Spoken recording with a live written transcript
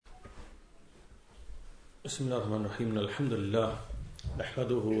بسم الله الرحمن الرحيم الحمد لله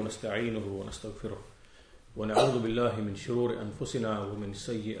نحمده ونستعينه ونستغفره ونعوذ بالله من شرور أنفسنا ومن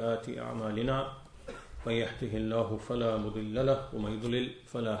سيئات أعمالنا من يهده الله فلا مضل له ومن يضلل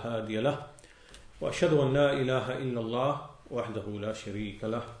فلا هادي له وأشهد أن لا إله إلا الله وحده لا شريك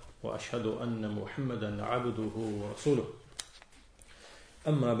له وأشهد أن محمدا عبده ورسوله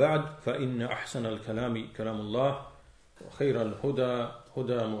أما بعد فإن أحسن الكلام كلام الله وخير الهدى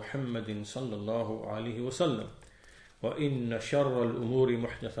هدى محمد صلى الله عليه وسلم وإن شر الأمور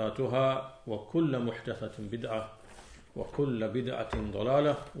محدثاتها وكل محدثة بدعة وكل بدعة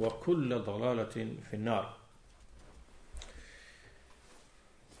ضلالة وكل ضلالة في النار.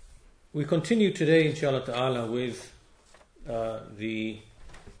 We continue today inshallah ta'ala with the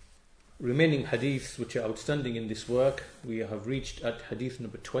remaining hadiths which are outstanding in this work. We have reached at hadith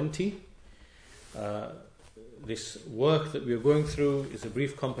number 20. This work that we are going through is a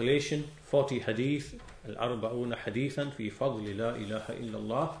brief compilation, 40 hadith, al-arba'una hadithan fi fadli la ilaha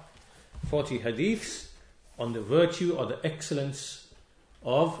illallah, 40 hadiths on the virtue or the excellence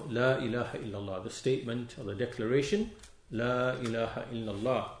of la ilaha illallah, the statement or the declaration, la ilaha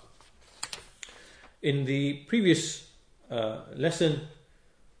illallah. In the previous lesson,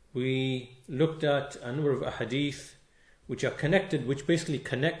 we looked at a number of hadith which are connected, which basically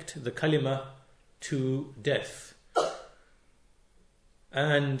connect the kalima to death,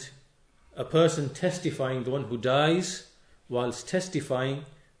 and a person testifying, the one who dies whilst testifying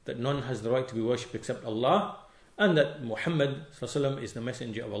that none has the right to be worshipped except Allah and that Muhammad is the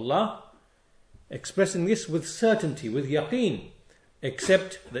messenger of Allah, expressing this with certainty, with yaqeen,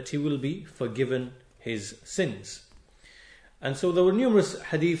 except that he will be forgiven his sins. And so there were numerous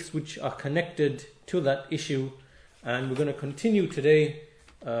hadiths which are connected to that issue, and we're going to continue today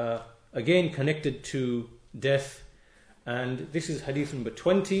again connected to death, and this is hadith number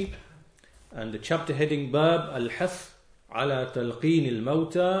 20, and the chapter heading Bab al-Hath ala talqeen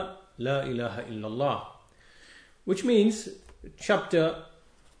al-Mawta la ilaha illallah, which means chapter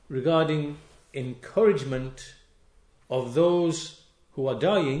regarding encouragement of those who are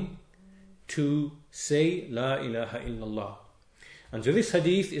dying to say la ilaha illallah. And so this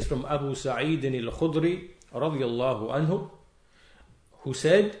hadith is from Abu Sa'id al-Khudri radiyallahu anhu, who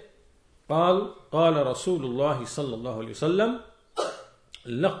said, قال رسول الله صلى الله عليه وسلم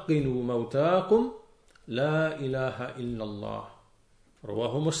لقنوا موتاكم لا إله إلا الله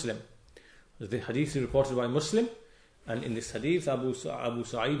رواه Muslim. The hadith is reported by Muslim, and in this hadith Abu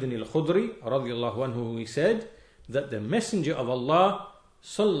Sa'id al-Khudri radiyallahu anhu, he said that the Messenger of Allah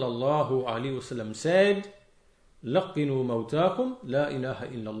sallallahu alaihi wasallam said, لقنوا موتاكم لا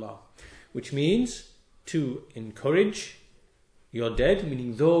إله إلا الله, which means to encourage your dead,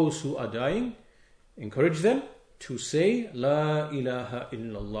 meaning those who are dying, encourage them to say La ilaha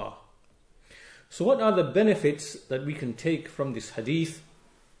illallah. So what are the benefits that we can take from this hadith?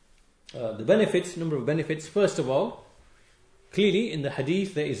 The benefits, number of benefits. First of all, clearly in the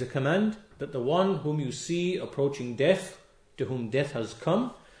hadith there is a command that the one whom you see approaching death, to whom death has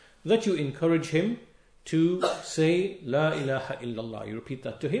come, that you encourage him to say La ilaha illallah. You repeat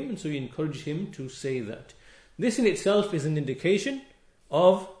that to him, and so you encourage him to say that. This in itself is an indication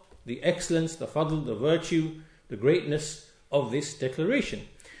of the excellence, the fadl, the virtue, the greatness of this declaration,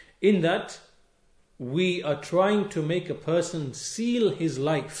 in that we are trying to make a person seal his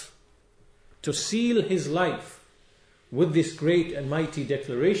life, to seal his life with this great and mighty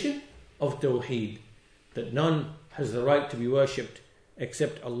declaration of Tawheed, that none has the right to be worshipped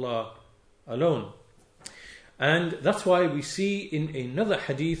except Allah alone. And that's why we see in another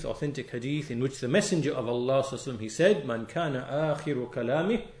hadith, authentic hadith, in which the Messenger of Allah he said, Man kana akhiru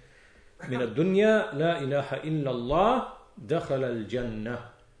kalamih min ad-dunya la ilaha illallah dakhala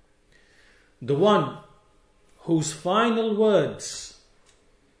al-jannah. The one whose final words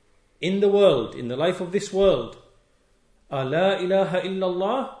in the world, in the life of this world, are La ilaha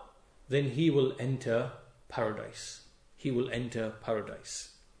illallah, then he will enter paradise. He will enter paradise.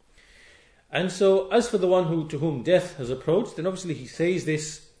 And so, as for the one to whom death has approached, then obviously he says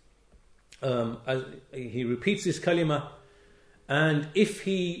this, as he repeats this kalima, and if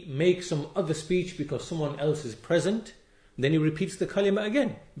he makes some other speech because someone else is present, then he repeats the kalima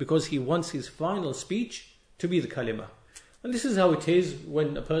again, because he wants his final speech to be the kalima. And this is how it is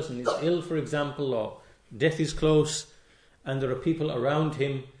when a person is ill, for example, or death is close, and there are people around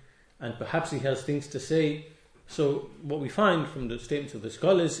him, and perhaps he has things to say. So what we find from the statements of the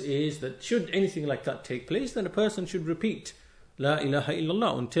scholars is that should anything like that take place, then a person should repeat La ilaha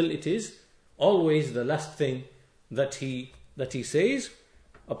illallah until it is always the last thing that he says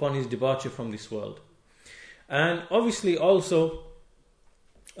upon his departure from this world. And obviously also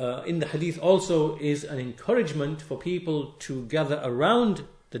in the hadith also is an encouragement for people to gather around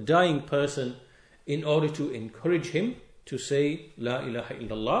the dying person in order to encourage him to say La ilaha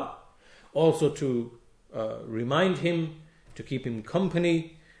illallah, also to remind him, to keep him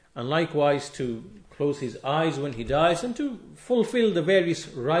company, and likewise to close his eyes when he dies, and to fulfill the various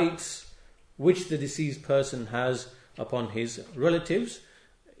rights which the deceased person has upon his relatives,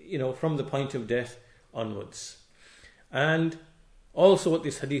 from the point of death onwards. And also what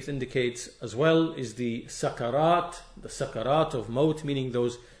this hadith indicates as well is the sakarat of maut, meaning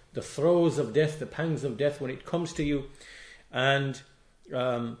the throes of death, the pangs of death when it comes to you, and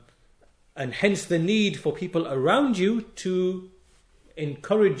hence the need for people around you to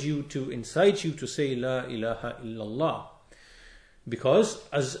encourage you, to incite you to say La ilaha illallah. Because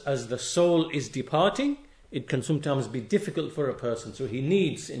as the soul is departing, it can sometimes be difficult for a person, so he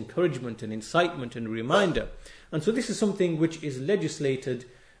needs encouragement and incitement and reminder. And so this is something which is legislated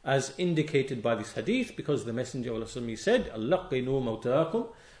as indicated by this hadith, because the Messenger of Allah said, Allaqinu mawtaakum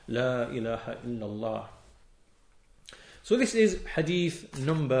la ilaha illallah. So this is hadith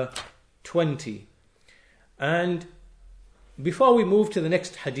number 20. And before we move to the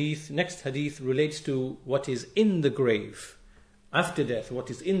next hadith relates to what is in the grave, after death, what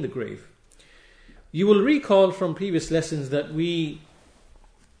is in the grave. You will recall from previous lessons that we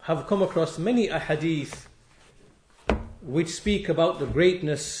have come across many ahadith which speak about the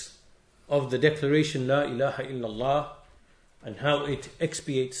greatness of the declaration La ilaha illallah, and how it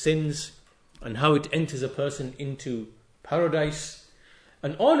expiates sins, and how it enters a person into paradise,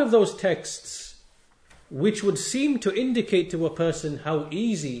 and all of those texts which would seem to indicate to a person how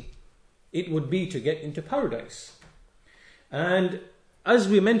easy it would be to get into paradise. And as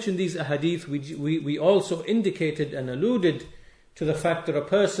we mentioned these ahadith, we also indicated and alluded to the fact that a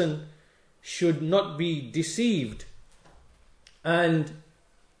person should not be deceived and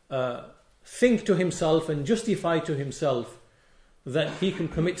think to himself and justify to himself that he can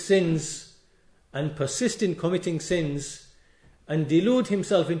commit sins and persist in committing sins and delude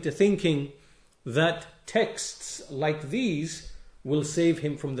himself into thinking that texts like these will save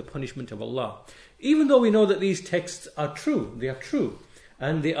him from the punishment of Allah. Even though we know that these texts are true,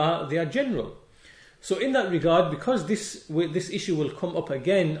 and they are general. So in that regard, because this issue will come up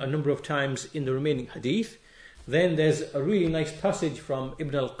again a number of times in the remaining hadith, then there's a really nice passage from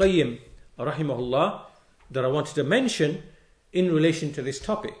Ibn al-Qayyim rahimahullah that I wanted to mention in relation to this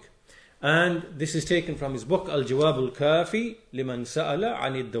topic. And this is taken from his book Al-Jawab al-Kafi liman sa'ala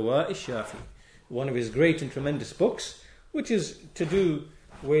 'an ad-dawa' ash-shafi, one of his great and tremendous books, which is to do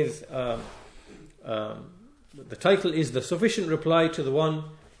with the title is The Sufficient Reply to the One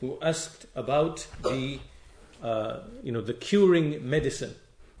Who Asked About the curing medicine.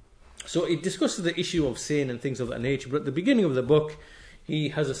 So it discusses the issue of sin and things of that nature, but at the beginning of the book he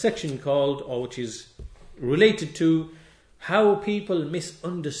has a section called, or which is related to, how people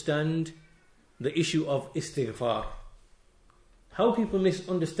misunderstand the issue of istighfar. How people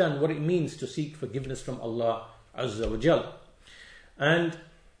misunderstand what it means to seek forgiveness from Allah Azza wa Jal. And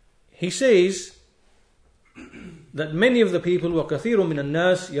he says that many of the people, وَكَثِيرٌ مِنَ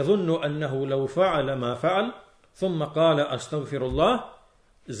النَّاسِ يَظُنُّ أَنَّهُ لَوْ فَعَلَ مَا فَعَلَ ثُمَّ قَالَ أَسْتَغْفِرُ اللَّهِ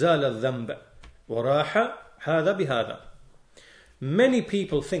زَالَ الذَّنْبَ وَرَاحَ هَذَا بِهَذَا. Many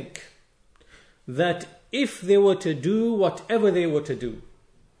people think that if they were to do whatever they were to do,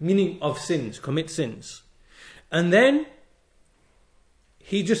 meaning of sins, commit sins, and then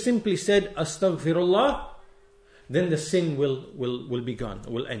he just simply said Astaghfirullah, then the sin will be gone,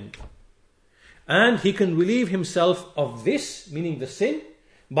 will end. And he can relieve himself of this, meaning the sin,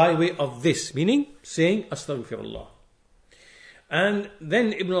 by way of this, meaning saying Astaghfirullah. And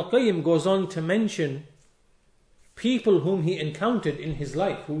then Ibn al-Qayyim goes on to mention people whom he encountered in his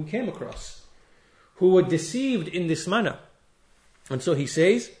life, who he came across, who were deceived in this manner. And so he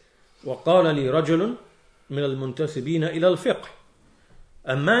says, وَقَالَ لِي رَجُلٌ مِنَ الْمُنْتَسِبِينَ إِلَى الْفِقْهِ.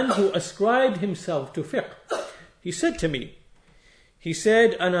 A man who ascribed himself to fiqh. He said to me, he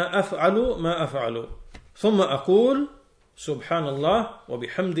said, أَنَا أَفْعَلُ مَا أَفْعَلُ ثُمَّ أَقُولُ سُبْحَانَ اللَّهِ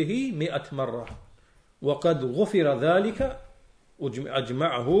وَبِحَمْدِهِ 100 مرة وَقَدْ غُفِرَ ذَلِكَ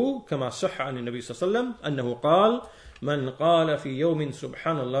أجمعه كما صح عن النبي صلى الله عليه وسلم أنه قال من قال في يوم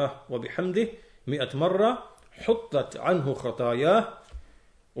سبحان الله وبحمده 100 مرة حطت عنه خطاياه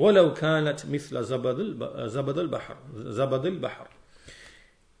ولو كانت مثل زبد البحر.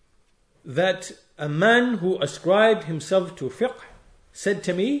 That a man who ascribed himself to fiqh said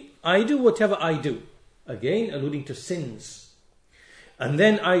to me, I do whatever I do, again alluding to sins, and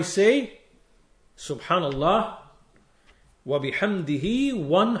then I say Subhanallah وَبِحَمْدِهِ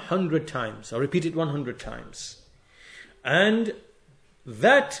 100 times. I repeat it 100 times. And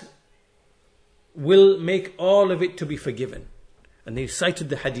that will make all of it to be forgiven. And they cited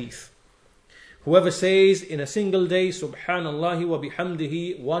the hadith. Whoever says in a single day, Subhanallah wa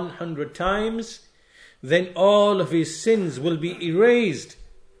bihamdihi 100 times, then all of his sins will be erased,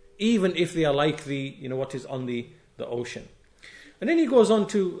 even if they are like the, what is on the ocean. And then he goes on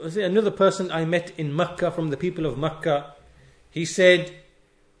to say, another person I met in Makkah from the people of Makkah, he said,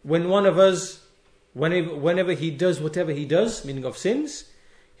 when one of us, whenever he does whatever he does, meaning of sins,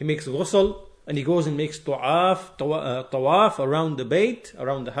 he makes ghusl, and he goes and makes tawaf around the bayt,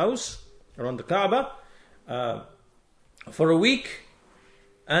 around the house, around the Kaaba, for a week,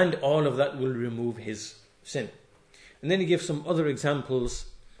 and all of that will remove his sin. And then he gives some other examples,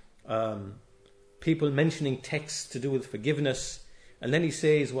 people mentioning texts to do with forgiveness. And then he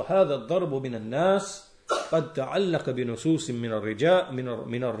says, وَهَذَا الضَّرْبُ مِنَ النَّاسِ قَدْ تَعَلَّقَ بِنُصُوصٍ مِنَ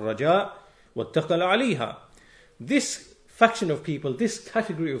الرَّجَاءِ وَاتَّقَلَ عَلَيْهَا. This faction of people, this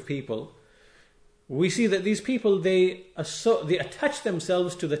category of people, we see that these people, they attach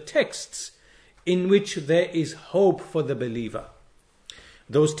themselves to the texts in which there is hope for the believer.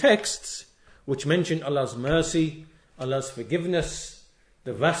 Those texts which mention Allah's mercy, Allah's forgiveness,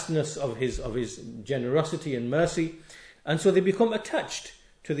 the vastness of His generosity and mercy. And so they become attached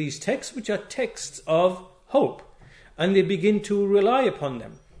to these texts, which are texts of hope. And they begin to rely upon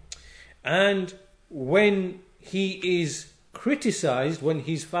them. And when he is criticized, when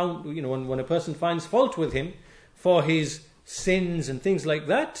he's found, when a person finds fault with him for his sins and things like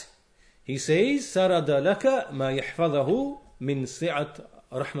that, he says, سَرَدَ لَكَ مَا يَحْفَظَهُ مِنْ سِعَةِ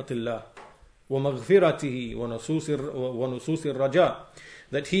رَحْمَةِ اللَّهِ وَمَغْفِرَتِهِ وَنُصُوصِ الرَّجَاءِ.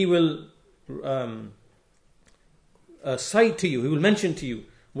 That he will cite to you, he will mention to you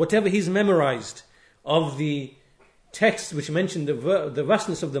whatever he's memorized of the texts which mention the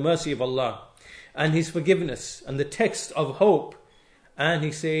vastness of the mercy of Allah and His forgiveness and the text of hope. And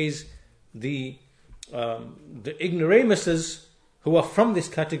he says the ignoramuses who are from this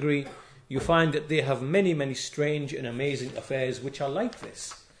category, you find that they have many, many strange and amazing affairs which are like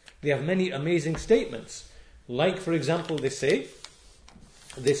this. They have many amazing statements. Like, for example, they say,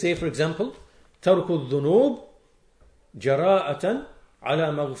 for example, تَرْكُ الذُّنُوبِ جَرَاءَةً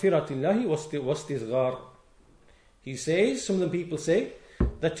عَلَى مَغْفِرَةِ اللَّهِ وَاسْتِصْغَارٍ. He says, some of the people say,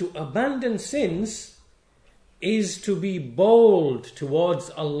 that to abandon sins is to be bold towards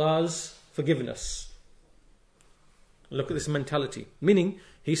Allah's forgiveness. Look at this mentality. Meaning,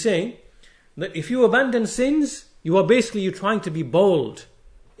 he's saying that if you abandon sins, you're trying to be bold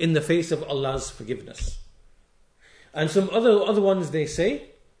in the face of Allah's forgiveness. And some other ones they say,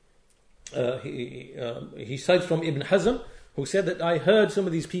 he cites from Ibn Hazm, who said that I heard some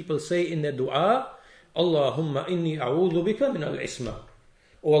of these people say in their dua, Allahumma inni a'udhu bika min al-isma.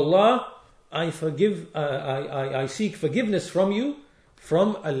 O Allah, I seek forgiveness from you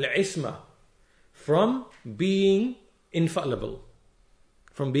from al-isma, from being infallible.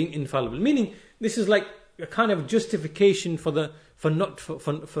 Meaning, this is like a kind of justification for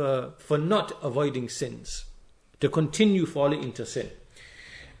not avoiding sins, to continue falling into sin.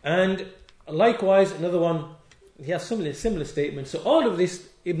 And likewise, another one, he has similar statements. So all of this,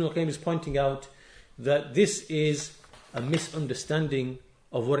 Ibn al-Qayyim is pointing out that this is a misunderstanding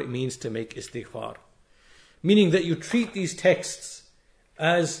of what it means to make istighfar. Meaning that you treat these texts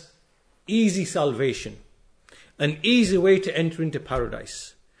as easy salvation, an easy way to enter into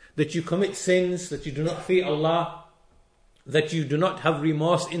paradise. That you commit sins, that you do not fear Allah, that you do not have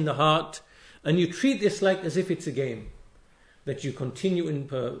remorse in the heart, and you treat this like as if it's a game. That you continue in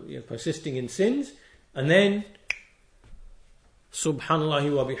persisting in sins, and then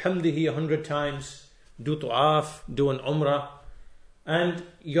Subhanallah wa bihamdihi 100 times, do tawaf, do an umrah, and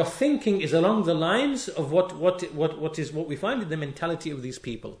your thinking is along the lines of what we find in the mentality of these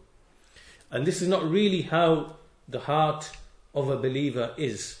people. And this is not really how the heart of a believer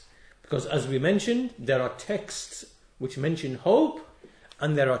is. Because as we mentioned, there are texts which mention hope,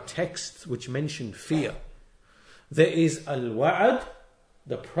 and there are texts which mention fear. There is al-wa'ad,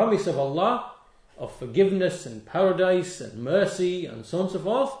 the promise of Allah, of forgiveness and paradise and mercy and so on and so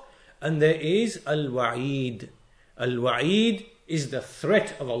forth. And there is al-wa'id. Al-wa'id is the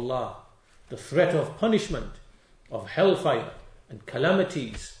threat of Allah, the threat of punishment, of hellfire and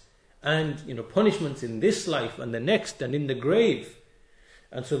calamities, and punishments in this life and the next and in the grave.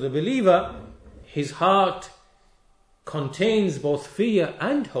 And so the believer, his heart contains both fear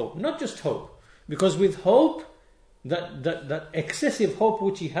and hope, not just hope. Because with hope, that excessive hope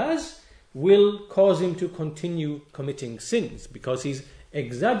which he has will cause him to continue committing sins, because he's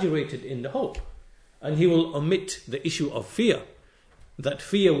exaggerated in the hope, and he will omit the issue of fear. That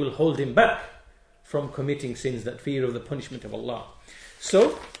fear will hold him back from committing sins, that fear of the punishment of Allah.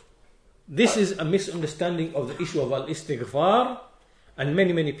 So, this is a misunderstanding of the issue of al-istighfar, and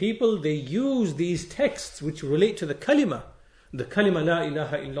many people, they use these texts which relate to the kalima la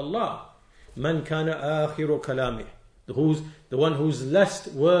ilaha illallah, man kana akhiru kalamih, the one whose last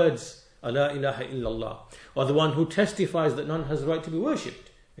words are la ilaha illallah, or the one who testifies that none has right to be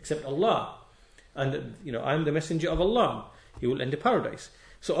worshipped except Allah, and I am the messenger of Allah, he will enter paradise.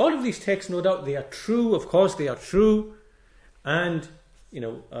 So all of these texts, no doubt, they are true. Of course they are true, and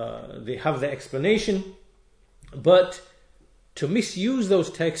they have their explanation, but to misuse those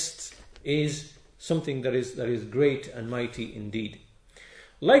texts is something that is great and mighty indeed.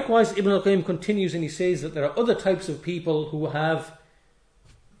 Likewise, Ibn al-Qayyim continues and he says that there are other types of people who have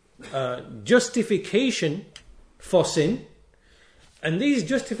justification for sin, and these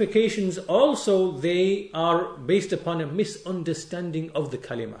justifications also, they are based upon a misunderstanding of the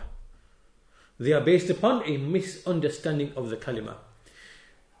kalima. They are based upon a misunderstanding of the kalima.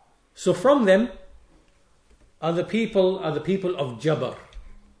 So from them are the people of Jabr.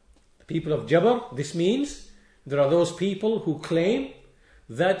 The people of Jabr, this means there are those people who claim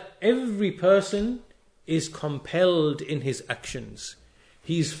that every person is compelled in his actions.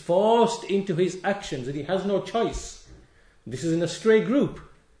 He is forced into his actions and he has no choice. This is an astray group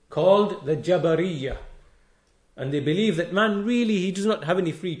called the Jabariyah. And they believe that man really, he does not have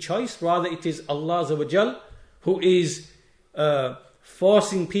any free choice. Rather, it is Allah Azza wa Jal who is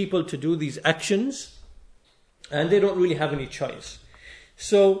forcing people to do these actions, and they don't really have any choice.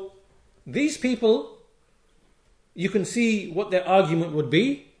 So these people, you can see what their argument would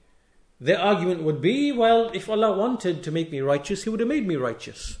be. Their argument would be, well, if Allah wanted to make me righteous, He would have made me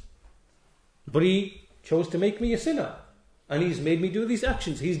righteous. But He chose to make me a sinner, and He's made me do these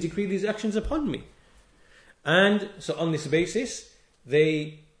actions. He's decreed these actions upon me. And so on this basis,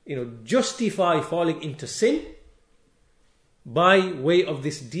 they justify falling into sin by way of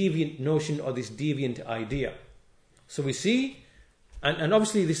this deviant notion or this deviant idea. So we see, and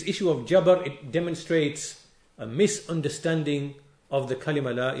obviously this issue of Jabr, it demonstrates a misunderstanding of the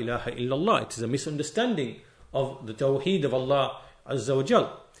kalima la ilaha illallah. It is a misunderstanding of the tawheed of Allah Azza wa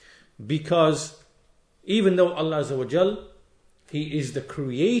Jal. Because even though Allah Azza wa Jal, He is the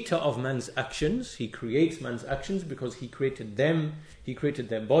creator of man's actions, He creates man's actions because He created them, He created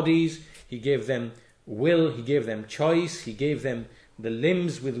their bodies, He gave them will, He gave them choice, He gave them the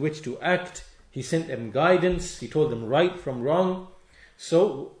limbs with which to act, He sent them guidance, He told them right from wrong.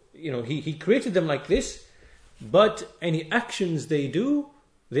 So, He created them like this, but any actions they do,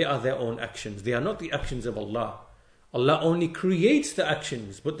 they are their own actions. They are not the actions of Allah. Allah only creates the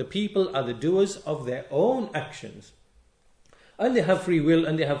actions, but the people are the doers of their own actions. And they have free will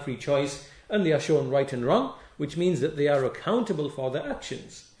and they have free choice and they are shown right and wrong, which means that they are accountable for their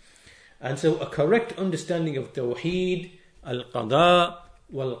actions. And so a correct understanding of Tawheed, Al-Qada,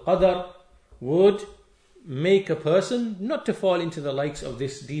 Wal-Qadar would make a person not to fall into the likes of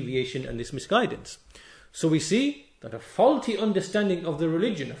this deviation and this misguidance. So we see that a faulty understanding of the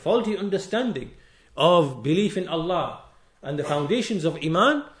religion, a faulty understanding of belief in Allah and the foundations of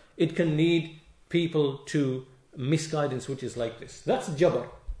Iman, it can lead people to misguidance which is like this. That's Jabr.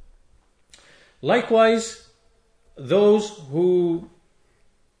 Likewise, those who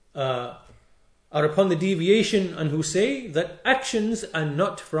are upon the deviation and who say that actions are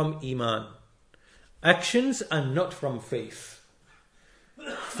not from Iman. Actions are not from faith.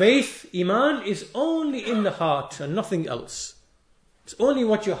 Faith, Iman, is only in the heart and nothing else. It's only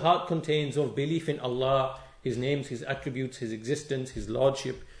what your heart contains of belief in Allah, His names, His attributes, His existence, His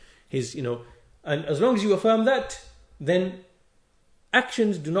lordship, and as long as you affirm that, then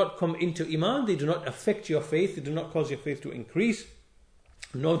actions do not come into Iman, they do not affect your faith, they do not cause your faith to increase,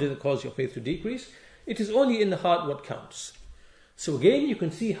 nor do they cause your faith to decrease. It is only in the heart what counts. So again, you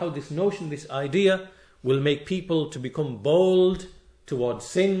can see how this notion, this idea, will make people to become bold towards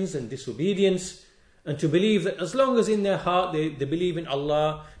sins and disobedience, and to believe that as long as in their heart they believe in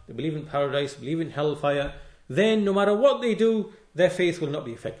Allah, they believe in paradise, believe in hellfire, then no matter what they do, their faith will not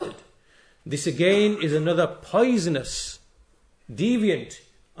be affected. This again is another poisonous, deviant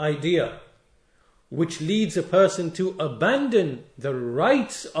idea which leads a person to abandon the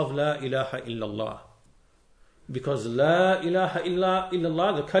rights of La ilaha illallah. Because La ilaha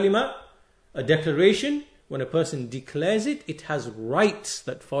illallah, the kalima, a declaration, when a person declares it, it has rights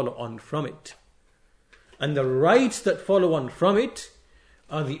that follow on from it. And the rights that follow on from it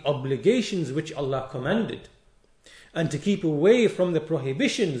are the obligations which Allah commanded, and to keep away from the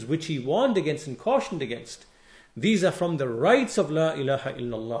prohibitions which He warned against and cautioned against. These are from the rights of La ilaha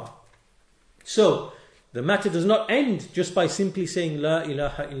illallah. So, the matter does not end just by simply saying La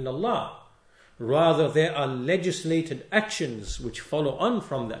ilaha illallah. Rather, there are legislated actions which follow on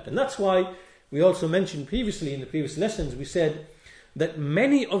from that. And that's why we also mentioned previously in the previous lessons, we said that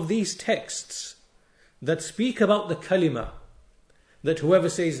many of these texts that speak about the kalima, that whoever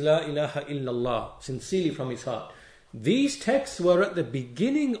says La ilaha illallah sincerely from his heart, these texts were at the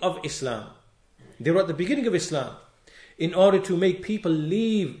beginning of Islam. They were at the beginning of Islam in order to make people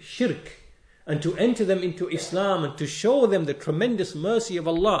leave shirk and to enter them into Islam and to show them the tremendous mercy of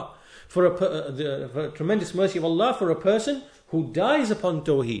Allah for a tremendous mercy of Allah for a person who dies upon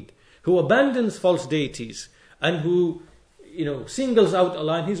Tawheed, who abandons false deities, and who singles out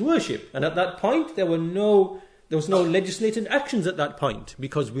Allah in His worship. And at that point, there was no legislated actions at that point,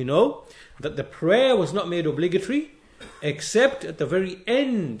 because we know that the prayer was not made obligatory except at the very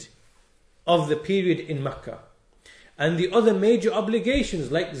end of the period in Mecca. And the other major obligations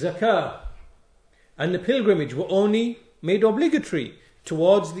like zakah and the pilgrimage were only made obligatory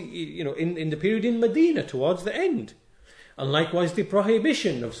towards in the period in Medina, towards the end. And likewise the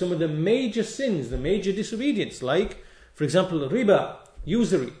prohibition of some of the major sins, the major disobedience, like for example riba,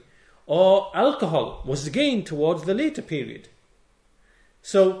 usury, or alcohol, was again towards the later period.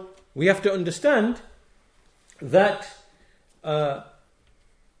 So we have to understand that the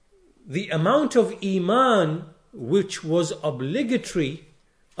amount of iman which was obligatory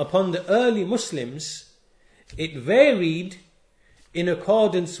upon the early Muslims, it varied in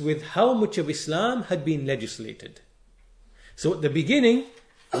accordance with how much of Islam had been legislated. So at the beginning,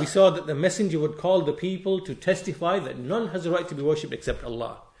 we saw that the messenger would call the people to testify that none has a right to be worshipped except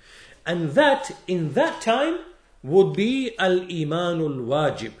Allah. And that, in that time, would be al-imanul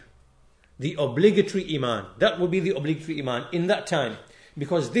wajib, the obligatory iman. That would be the obligatory iman in that time,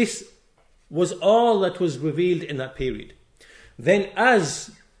 because this was all that was revealed in that period. Then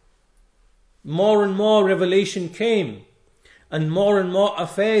as more and more revelation came, and more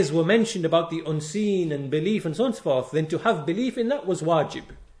affairs were mentioned about the unseen and belief and so on and so forth, then to have belief in that was wajib.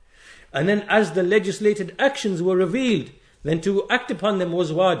 And then as the legislated actions were revealed, then to act upon them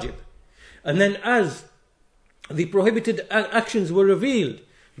was wajib. And then as the prohibited actions were revealed,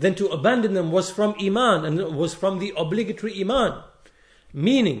 then to abandon them was from iman and was from the obligatory iman.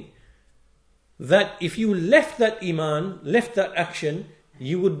 Meaning that if you left that iman, left that action,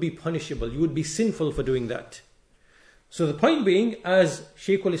 you would be punishable, you would be sinful for doing that. So the point being, as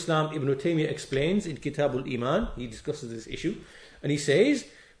Shaykh al-Islam Ibn Taymiyyah explains in Kitab al-Iman, he discusses this issue, and he says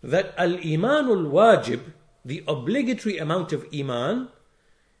that al-imanul wajib, the obligatory amount of iman,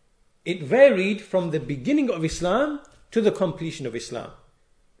 it varied from the beginning of Islam to the completion of Islam.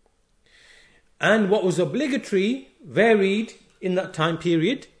 And what was obligatory varied in that time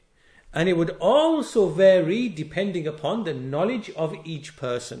period, and it would also vary depending upon the knowledge of each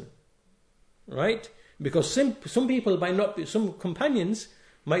person. Right? Because some people might not be, some companions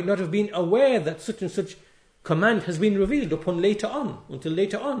might not have been aware that such and such command has been revealed until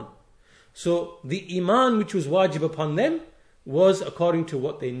later on. So the iman which was wajib upon them was according to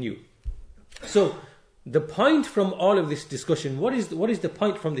what they knew. So the point from all of this discussion, what is the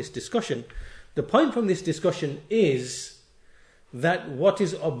point from this discussion? The point from this discussion is that what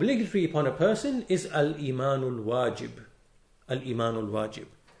is obligatory upon a person is al-imanul wajib. Al-imanul wajib.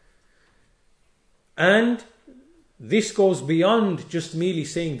 And this goes beyond just merely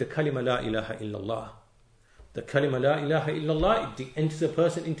saying the kalima la ilaha illallah. The kalima la ilaha illallah, it enters a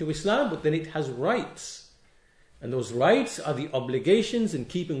person into Islam, but then it has rights. And those rights are the obligations and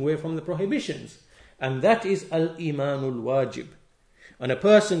keeping away from the prohibitions. And that is al-imanul wajib. And a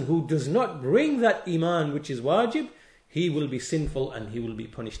person who does not bring that iman which is wajib, he will be sinful and he will be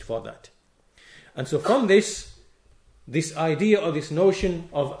punished for that. And so from this idea or this notion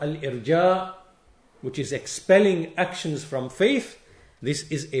of al-irja, which is expelling actions from faith, this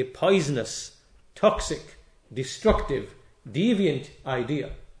is a poisonous, toxic, destructive, deviant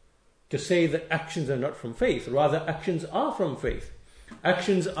idea. To say that actions are not from faith. Rather, actions are from faith.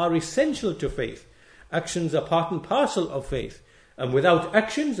 Actions are essential to faith. Actions are part and parcel of faith. And without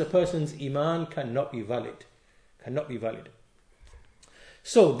actions, a person's iman cannot be valid. Cannot be valid.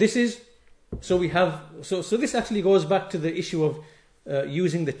 So this actually goes back to the issue of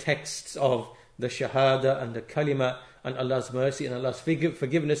using the texts of the shahada and the kalima and Allah's mercy and Allah's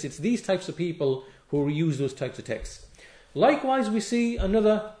forgiveness. It's these types of people who use those types of texts. Likewise, we see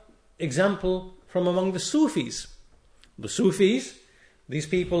another example from among the Sufis. The Sufis, these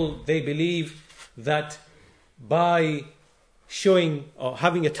people, they believe that by showing or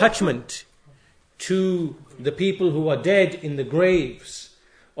having attachment to the people who are dead in the graves,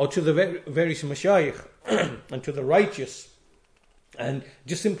 or to the various mashayikh and to the righteous, and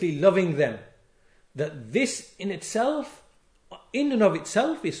just simply loving them, that this in itself in and of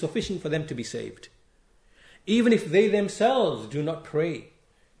itself is sufficient for them to be saved. Even if they themselves do not pray,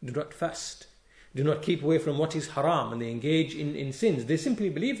 do not fast, do not keep away from what is haram, and they engage in sins, they simply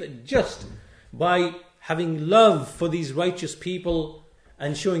believe that just by having love for these righteous people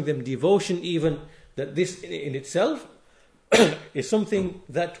and showing them devotion even, that this in itself is something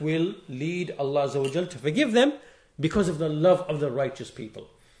that will lead Allah Azza wa Jal to forgive them because of the love of the righteous people.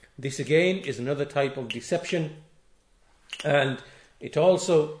 This again is another type of deception. And it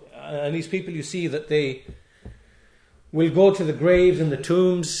also, and these people, you see that they will go to the graves and the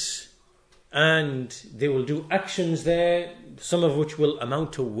tombs and they will do actions there, some of which will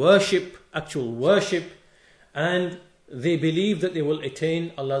amount to worship, actual worship, and they believe that they will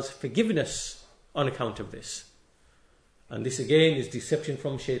attain Allah's forgiveness on account of this. And this again is deception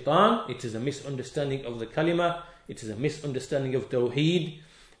from shaitan. It is a misunderstanding of the kalima. It is a misunderstanding of tawheed.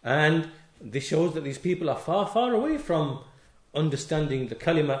 And this shows that these people are far, far away from understanding the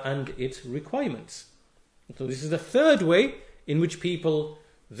kalima and its requirements. So this is the third way in which people,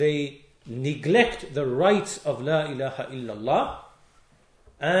 they neglect the rights of La ilaha illallah,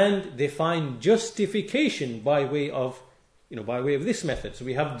 and they find justification by way of this method. So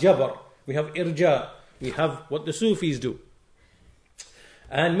we have jabr, we have irja, we have what the Sufis do.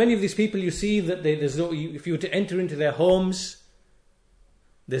 And many of these people, you see that if you were to enter into their homes,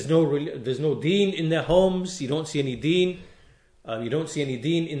 there's no deen in their homes. You don't see any deen. You don't see any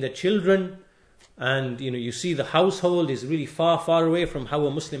deen in their children. And you see the household is really far, far away from how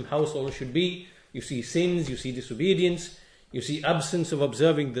a Muslim household should be. You see sins, you see disobedience, you see absence of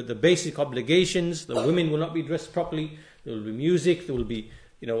observing the basic obligations. The women will not be dressed properly. There will be music. There will be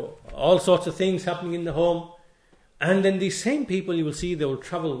all sorts of things happening in the home. And then these same people, you will see, they will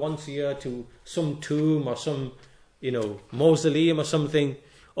travel once a year to some tomb or some mausoleum or something,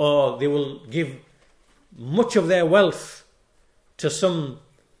 or they will give much of their wealth to some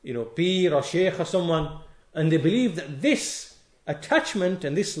peer or sheikh or someone, and they believe that this attachment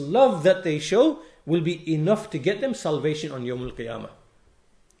and this love that they show will be enough to get them salvation on Yawm al-Qiyamah,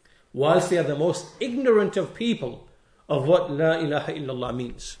 whilst they are the most ignorant of people of what La ilaha illallah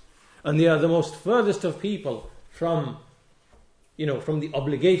means, and they are the most furthest of people from the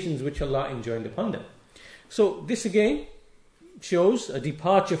obligations which Allah enjoined upon them. So this again shows a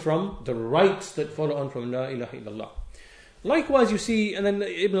departure from the rights that follow on from La ilaha illallah. Likewise, you see, and then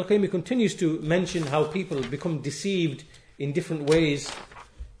Ibn al-Qayyim continues to mention how people become deceived in different ways.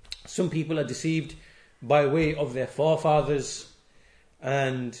 Some people are deceived by way of their forefathers,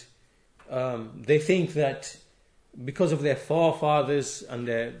 and they think that because of their forefathers and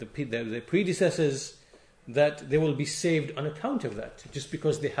their predecessors, that they will be saved on account of that, just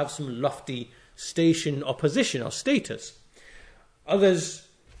because they have some lofty station or position or status. Others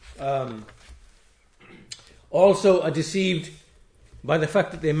also are deceived by the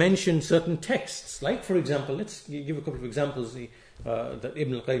fact that they mention certain texts. Like, for example, let's give a couple of examples that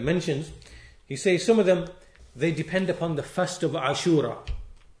Ibn al-Qayyim mentions. He says some of them, they depend upon the fast of Ashura.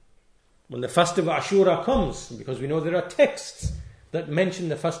 When the fast of Ashura comes, because we know there are texts that mention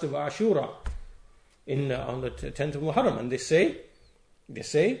the fast of Ashura on the 10th of Muharram, and they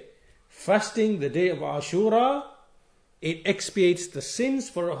say, fasting the day of Ashura, it expiates the sins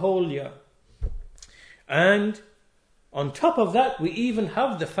for a whole year. And on top of that, we even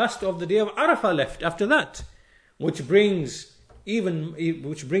have the fast of the day of Arafah left after that, which brings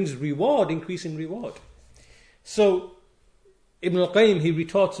reward, increase in reward. So Ibn al-Qayyim, he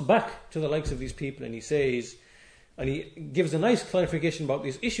retorts back to the likes of these people, and he says, and he gives a nice clarification about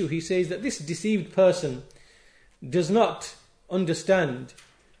this issue. He says that this deceived person does not understand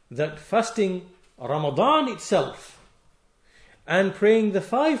that fasting Ramadan itself and praying the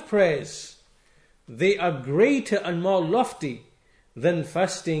 5 prayers, they are greater and more lofty than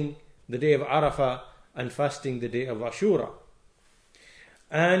fasting the day of Arafah and fasting the day of Ashura.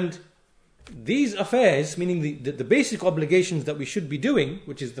 And these affairs, meaning the basic obligations that we should be doing,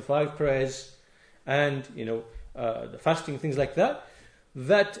 which is the 5 prayers and the fasting, things like that,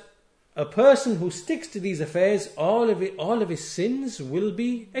 that a person who sticks to these affairs, all of his sins will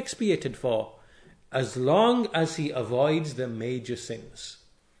be expiated for, as long as he avoids the major sins.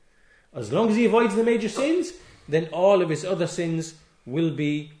 As long as he avoids the major sins, then all of his other sins will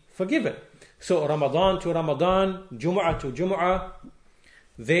be forgiven. So Ramadan to Ramadan, Jum'ah to Jum'ah,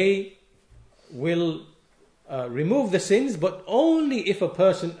 they will remove the sins, but only if a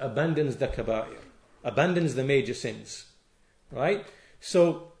person abandons the kaba'ir, abandons the major sins. Right?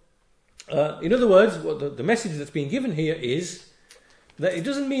 So, in other words, the message that's being given here is that it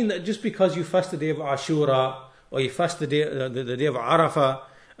doesn't mean that just because you fast the day of Ashura or you fast the day of Arafah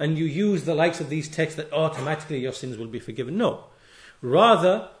and you use the likes of these texts that automatically your sins will be forgiven. No.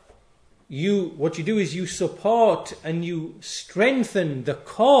 Rather, what you do is you support and you strengthen the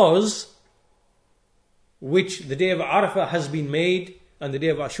cause which the day of Arafah has been made and the day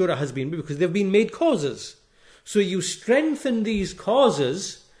of Ashura has been made, because they've been made causes. So you strengthen these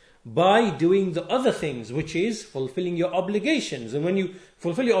causes by doing the other things, which is fulfilling your obligations. And when you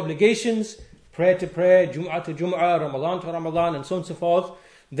fulfill your obligations, prayer to prayer, Jum'ah to Jum'ah, Ramadan to Ramadan, and so on and so forth,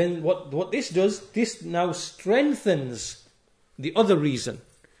 then what this does, this now strengthens the other reason.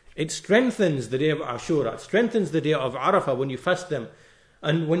 It strengthens the day of Ashura, it strengthens the day of Arafah when you fast them.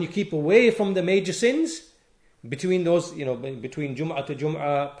 And when you keep away from the major sins, between those, between Jum'ah to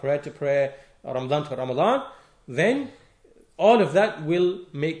Jum'ah, prayer to prayer, Ramadan to Ramadan, then all of that will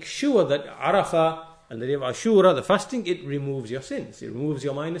make sure that Arafah and the day of Ashura, the fasting, it removes your sins. It removes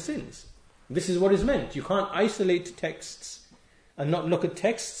your minor sins. This is what is meant. You can't isolate texts and not look at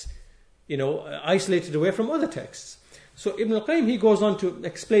texts, isolated away from other texts. So Ibn al-Qayyim, he goes on to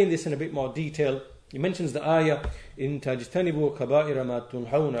explain this in a bit more detail. He mentions the ayah, in tajtanibu kaba'ira ma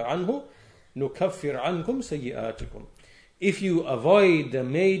tunhawna anhu nukaffir ankum sayyi'atikum. If you avoid the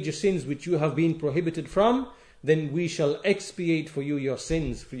major sins which you have been prohibited from, then we shall expiate for you your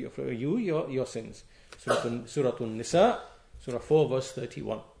sins, your sins. Surah An-Nisa, Surah 4, verse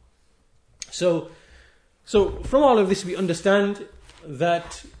 31. So from all of this we understand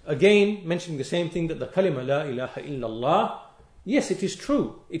that, again, mentioning the same thing, that the kalima la ilaha illallah, yes, it is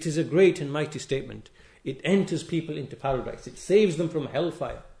true. It is a great and mighty statement. It enters people into paradise. It saves them from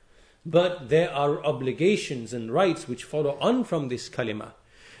hellfire. But there are obligations and rights which follow on from this kalima.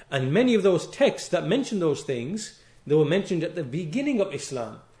 And many of those texts that mention those things, they were mentioned at the beginning of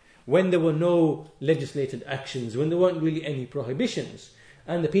Islam, when there were no legislated actions, when there weren't really any prohibitions,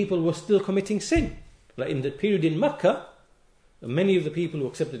 and the people were still committing sin. Like in the period in Mecca, many of the people who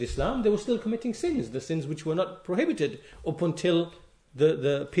accepted Islam, they were still committing sins, the sins which were not prohibited up until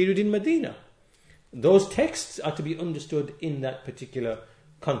the period in Medina. Those texts are to be understood in that particular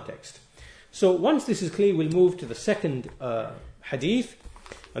context. So once this is clear, we'll move to the second hadith.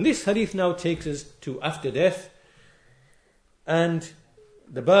 And this hadith now takes us to after death. And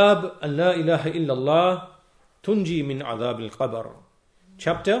the bab, an la ilaha illallah tunji min adhab al-qabr.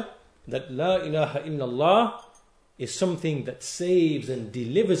 Chapter, that la ilaha illallah is something that saves and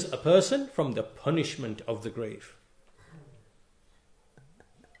delivers a person from the punishment of the grave.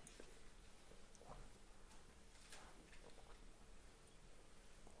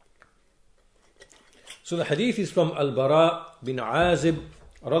 So the hadith is from Al-Bara bin Azib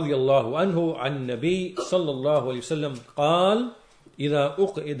رضي الله عنه عن النبي صلى الله عليه وسلم قال إذا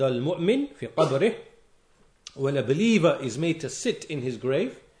أقعد المؤمن في قبره, when a believer is made to sit in his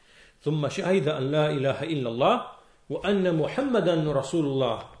grave, ثم شهد أن لا إله إلا الله وأن محمدا رسول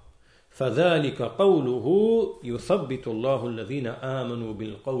الله فذلك قوله يثبت الله الذين آمنوا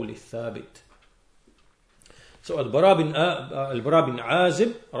بالقول الثابت. So Al-Bara bin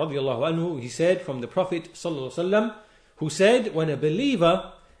Azib رضي الله عنه, he said from the Prophet صلى الله عليه وسلم, who said, when a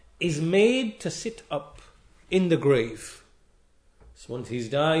believer is made to sit up in the grave, so once he's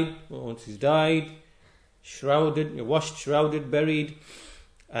died, shrouded, washed, shrouded, buried,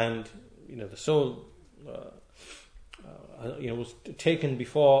 and the soul was taken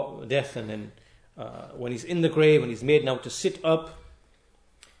before death, and then when he's in the grave and he's made now to sit up,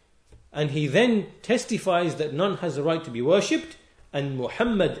 and he then testifies that none has the right to be worshipped and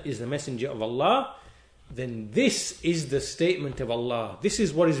Muhammad is the messenger of Allah, then this is the statement of Allah. This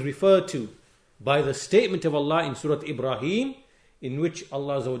is what is referred to by the statement of Allah in Surah Ibrahim, in which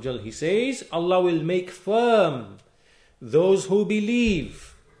Allah Azza wa Jal, He says, Allah will make firm those who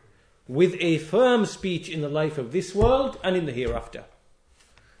believe with a firm speech in the life of this world and in the hereafter.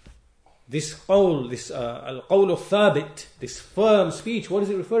 This qawl, al-qawl al-thabit, this firm speech, what is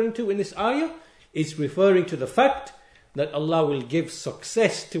it referring to in this ayah? It's referring to the fact that Allah will give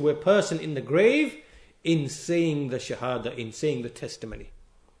success to a person in the grave in saying the shahada, in saying the testimony.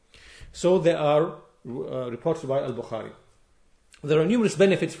 So there are reports by Al-Bukhari. There are numerous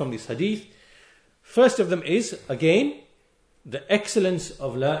benefits from this hadith. First of them is, again, the excellence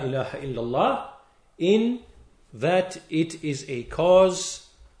of La ilaha illallah, in that it is a cause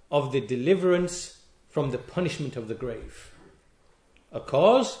of the deliverance from the punishment of the grave. A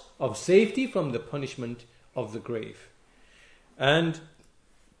cause of safety from the punishment of the grave. And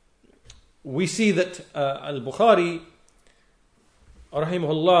we see that Al-Bukhari,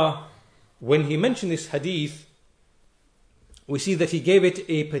 rahimahullah, when he mentioned this hadith, we see that he gave it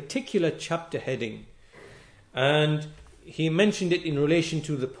a particular chapter heading. And he mentioned it in relation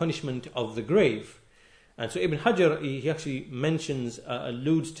to the punishment of the grave. And so Ibn Hajar, he actually mentions,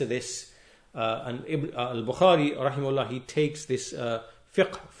 alludes to this And Al-Bukhari, rahimahullah, he takes this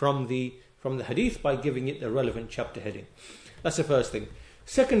fiqh from the hadith by giving it the relevant chapter heading. That's the first thing.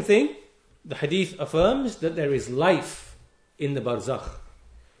 Second thing, the hadith affirms that there is life in the barzakh.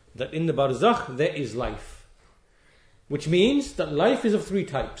 That in the barzakh there is life. Which means that life is of three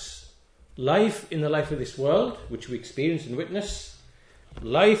types. Life in the life of this world, which we experience and witness.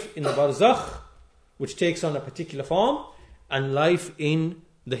 Life in the barzakh, which takes on a particular form. And life in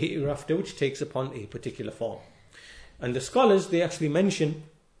the hereafter, which takes upon a particular form. And the scholars, they actually mention,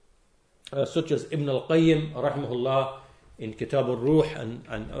 such as Ibn al-Qayyim, rahimahullah, in Kitab al-Ruh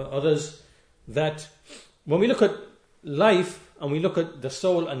and others, that when we look at life and we look at the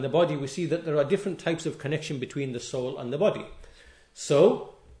soul and the body, we see that there are different types of connection between the soul and the body.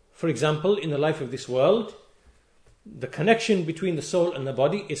 So, for example, in the life of this world, the connection between the soul and the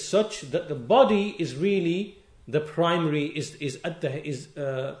body is such that the body is really the primary, is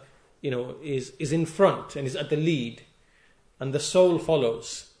in front and is at the lead, and the soul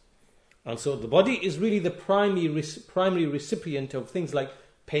follows. And so the body is really the primary recipient of things like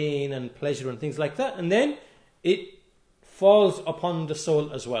pain and pleasure and things like that, and then it falls upon the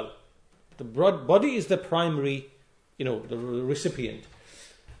soul as well. The body is the primary, the recipient.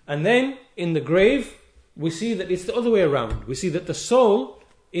 And then in the grave, we see that it's the other way around. We see that the soul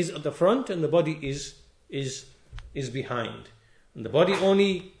is at the front and the body is behind. And the body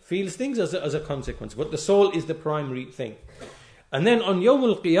only feels things as a consequence, but the soul is the primary thing. And then on Yawm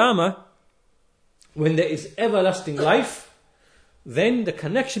al-Qiyamah, when there is everlasting life, then the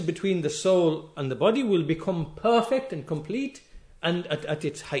connection between the soul and the body will become perfect and complete and at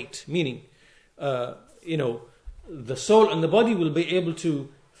its height. Meaning, the soul and the body will be able to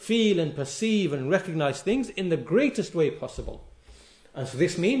feel and perceive and recognize things in the greatest way possible. And so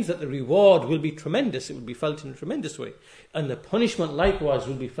this means that the reward will be tremendous. It will be felt in a tremendous way. And the punishment likewise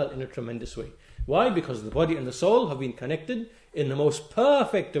will be felt in a tremendous way. Why? Because the body and the soul have been connected in the most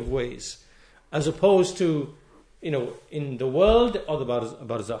perfect of ways, as opposed to, in the world or the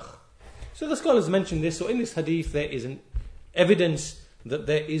barzakh. So the scholars mention this. So in this hadith there is an evidence that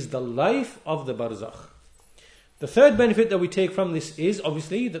there is the life of the barzakh. The third benefit that we take from this is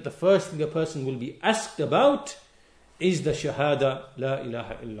obviously that the first thing a person will be asked about is the shahada, la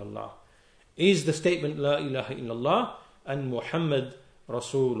ilaha illallah. Is the statement la ilaha illallah and Muhammad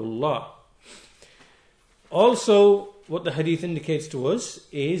Rasulullah. Also, what the hadith indicates to us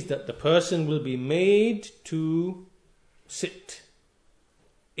is that the person will be made to sit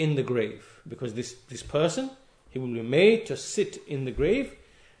in the grave. Because this person, he will be made to sit in the grave.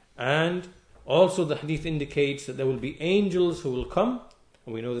 And also the hadith indicates that there will be angels who will come.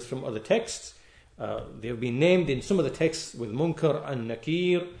 And we know this from other texts. They have been named in some of the texts with Munkar and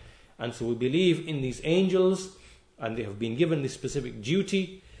Nakir. And so we believe in these angels. And they have been given this specific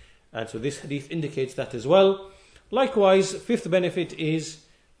duty. And so this hadith indicates that as well. Likewise, fifth benefit is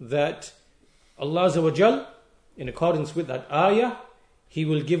that Allah Azza wa Jal, in accordance with that ayah, He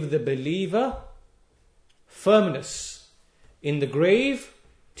will give the believer firmness in the grave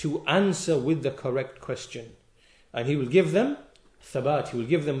to answer with the correct question. And He will give them thabat, He will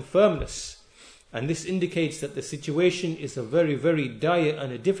give them firmness. And this indicates that the situation is a very, very dire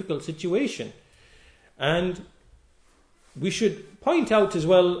and a difficult situation. And we should point out as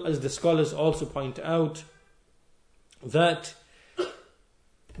well, as the scholars also point out, that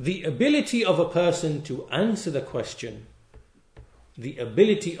the ability of a person to answer the question, the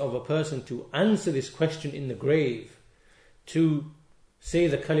ability of a person to answer this question in the grave, to say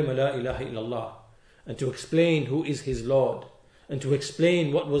the kalima la ilaha illallah, and to explain who is his Lord, and to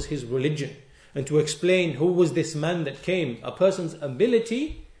explain what was his religion, and to explain who was this man that came, a person's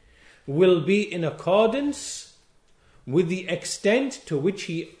ability will be in accordance with the extent to which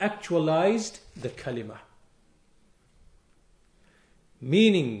he actualized the kalima.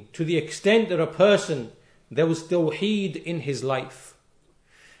 Meaning, to the extent that a person, there was tawheed in his life.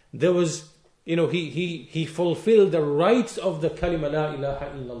 There was, he fulfilled the rights of the kalima la ilaha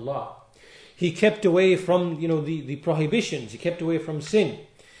illallah. He kept away from, the prohibitions. He kept away from sin.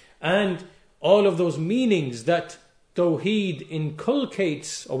 And all of those meanings that tawheed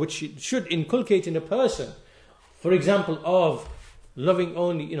inculcates, or which it should inculcate in a person. For example, of loving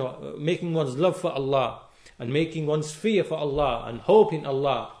only, making one's love for Allah, and making one's fear for Allah, and hope in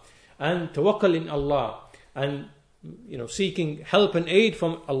Allah, and tawakkul in Allah, and seeking help and aid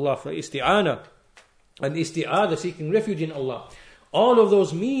from Allah for isti'ana, and isti'adah, seeking refuge in Allah. All of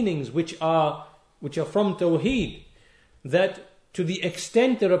those meanings which are from tawheed, that to the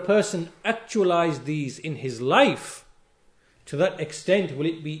extent that a person actualized these in his life, to that extent will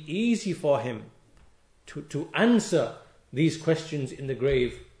it be easy for him to answer these questions in the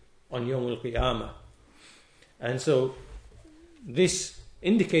grave on Yawm al-Qiyamah. And so this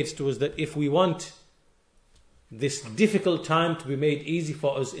indicates to us that if we want this difficult time to be made easy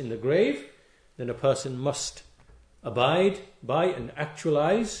for us in the grave, then a person must abide by and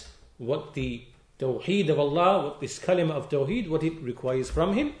actualize what the Tawheed of Allah, what this kalima of Tawheed, what it requires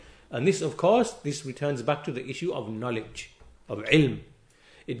from him. And this, of course, this returns back to the issue of knowledge, of ilm.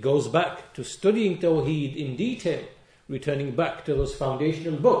 It goes back to studying Tawheed in detail, returning back to those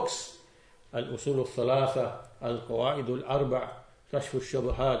foundational books, Al-Usul al-Thalatha, Al-Qawa'id al-Arba', Kashf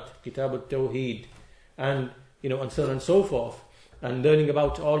al-Shubuhat, Kitab al-Tawheed, and and so on and so forth, and learning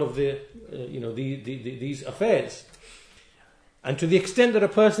about all of the these affairs. And to the extent that a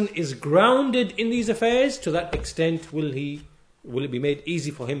person is grounded in these affairs, to that extent will it be made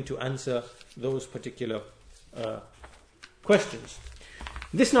easy for him to answer those particular questions.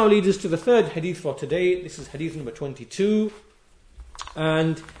 This now leads us to the third hadith for today. This is hadith number 22,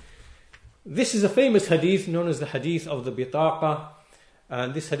 and this is a famous hadith known as the hadith of the Bitaqa.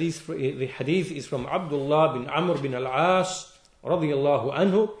 And this hadith, the hadith is from Abdullah bin Amr bin al-As radiyallahu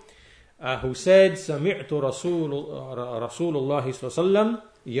anhu, who said, سمعت رسول الله صلى الله عليه وسلم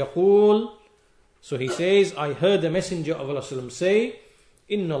يقول. So he says, I heard the Messenger of Allah say,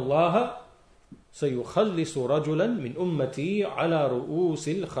 إن الله سيخلص رجلا من أمتي على رؤوس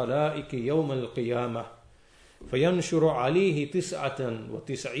الخلائق يوم القيامة فينشر عليه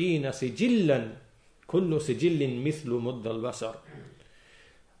 99 سجلا كل سجل مثل مد البصر.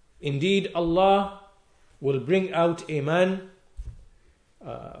 Indeed, Allah will bring out a man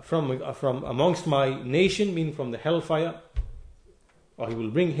from amongst my nation, meaning from the hellfire, or he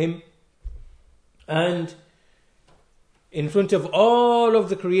will bring him, and in front of all of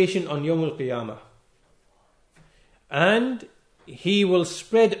the creation on Yawm al-Qiyamah, and he will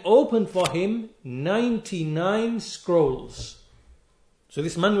spread open for him 99 scrolls. So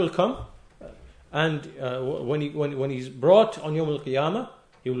this man will come, and when he's brought on Yawm al-Qiyamah,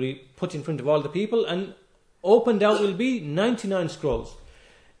 he will be put in front of all the people, and opened out will be 99 scrolls.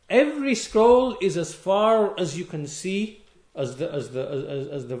 Every scroll is as far as you can see, as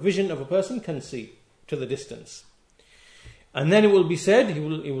the vision of a person can see to the distance. And then it will be said, it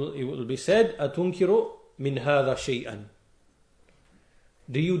will be said, أَتُنْكِرُ مِنْ هَذَا شَيْئًا.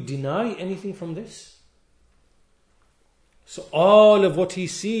 Do you deny anything from this? So all of what he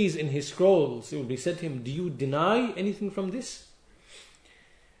sees in his scrolls, it will be said to him, do you deny anything from this?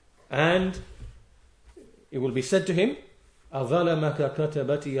 And it will be said to him, أَظَلَمَكَ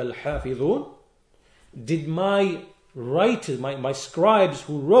كَتَبَتِيَ الْحَافِظُونَ. Did my writers, my scribes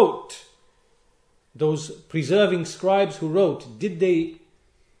who wrote, those preserving scribes who wrote,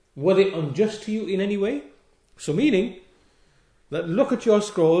 were they unjust to you in any way? So meaning, that look at your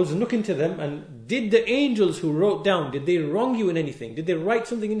scrolls and look into them, and did the angels who wrote down, did they wrong you in anything? Did they write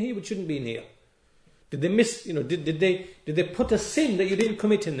something in here which shouldn't be in here? Did they did they put a sin that you didn't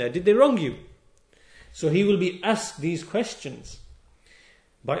commit in there? Did they wrong you? So he will be asked these questions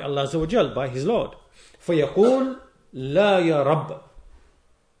by Allah Azza wa Jal, by his Lord. فَيَقُولُ لَا يَا رَبَّ.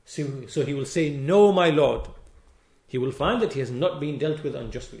 So he will say, no, my Lord. He will find that he has not been dealt with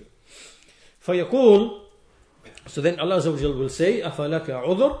unjustly. فَيَقُولُ. So then Allah Azza wa Jal will say, أَفَلَكَ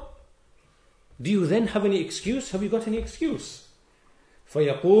عُذْرٌ. Do you then have any excuse? Have you got any excuse?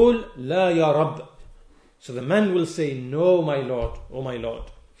 فَيَقُولُ لَا يَا رَبَّ. So the man will say, no, my Lord, oh my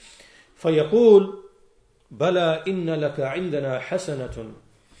Lord. فَيَقُولُ بَلَا إِنَّ لَكَ عِنْدَنَا حَسَنَةٌ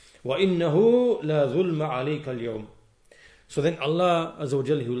وَإِنَّهُ لَا ظُلْمَ عَلَيْكَ الْيَوْمِ. So then Allah Azza wa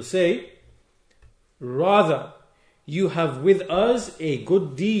Jal, he will say, rather, you have with us a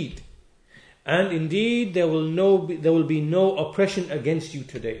good deed, and indeed there will be no oppression against you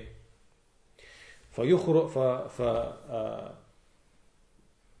today. فيخرج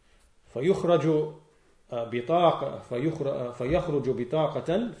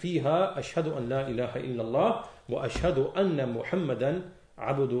بطاقة فيها أشهد أن لا إله إلا الله وأشهد أن محمدا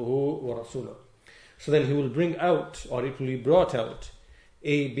عبده ورسوله. So then he will bring out, or it will be brought out,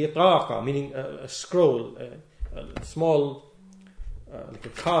 a bitaqa, meaning a scroll, a small, like a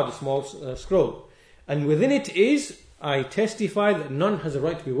card, a small scroll. And within it is, I testify that none has a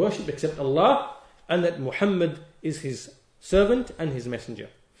right to be worshipped except Allah, and that Muhammad is his servant and his messenger.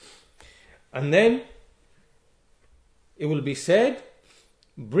 And then it will be said,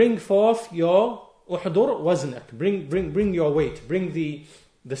 bring forth your uhdur waznak, bring your weight, bring the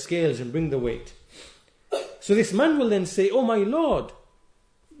scales and bring the weight. So this man will then say, oh my Lord,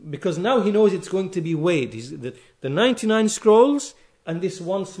 because now he knows it's going to be weighed. The 99 scrolls and this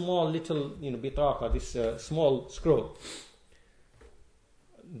one small little, bitaqa, this small scroll.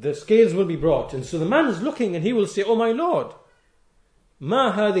 The scales will be brought. And so the man is looking and he will say, oh my Lord,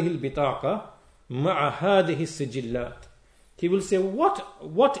 ما هذه البطاقة مع هذه السجلات. He will say,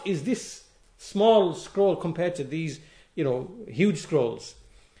 what is this small scroll compared to these, huge scrolls?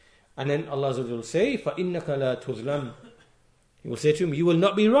 And then Allah will say, فَإِنَّكَ لَا تُظْلَمْ. He will say to him, you will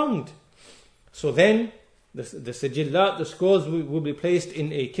not be wronged. So then the sijillat, the scrolls will be placed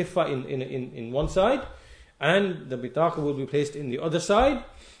in a kiffa in one side, and the bitaqa will be placed in the other side.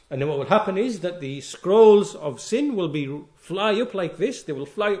 And then what will happen is that the scrolls of sin will fly up like this. They will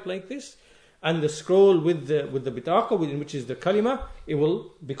fly up like this. And the scroll with the bitaqa, which is the kalima, it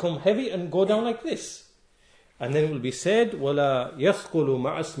will become heavy and go down like this. And then it will be said, وَلَا يَثْقُلُ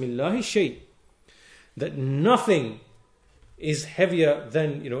مَعَ اسْمِ اللَّهِ شَيْءٍ. That nothing is heavier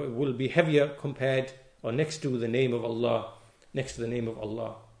than, it will be heavier compared or next to the name of Allah. Next to the name of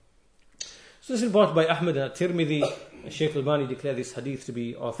Allah. So this is brought by Ahmad and Tirmidhi. Shaykh Albani declared this hadith to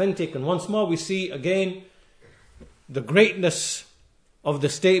be authentic. And once more we see again the greatness of the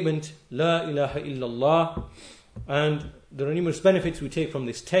statement, La ilaha illallah. And there are numerous benefits we take from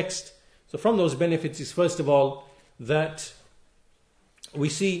this text. So from those benefits is first of all that we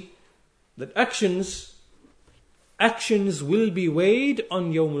see that actions will be weighed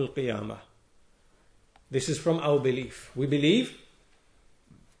on Yawmul Qiyamah. This is from our belief. We believe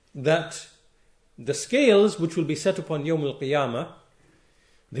that the scales which will be set upon Yawmul Qiyamah,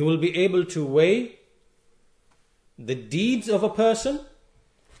 they will be able to weigh the deeds of a person,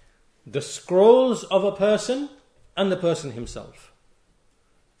 the scrolls of a person, and the person himself.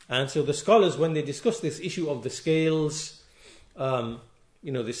 And so the scholars, when they discuss this issue of the scales,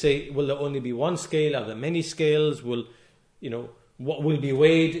 they say, will there only be one scale? Are there many scales? What will be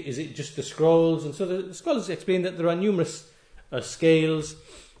weighed? Is it just the scrolls? And so the scholars explain that there are numerous scales,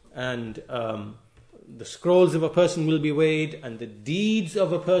 and the scrolls of a person will be weighed, and the deeds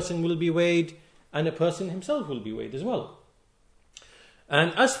of a person will be weighed, and a person himself will be weighed as well.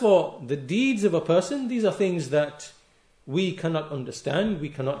 And as for the deeds of a person, these are things that we cannot understand. We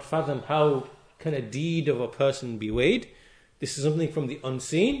cannot fathom how can a deed of a person be weighed. This is something from the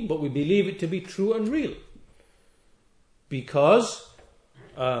unseen, but we believe it to be true and real. Because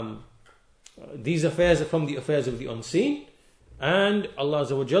these affairs are from the affairs of the unseen, and Allah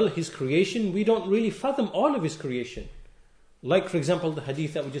Azza wa Jal, His creation, we don't really fathom all of His creation. Like, for example, the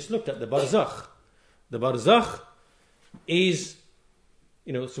hadith that we just looked at, the barzakh. The barzakh is,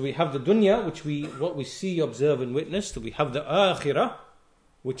 so we have the dunya, what we see, observe and witness. So we have the akhirah,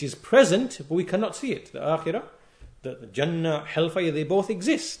 which is present, but we cannot see it. The akhirah, the Jannah, Hellfire, they both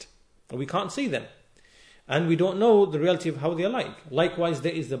exist, and we can't see them. And we don't know the reality of how they are like. Likewise,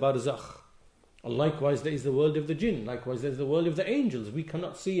 there is the barzakh. Likewise, there is the world of the jinn. Likewise, there is the world of the angels. We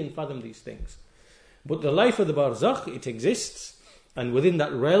cannot see and fathom these things. But the life of the barzakh, it exists. And within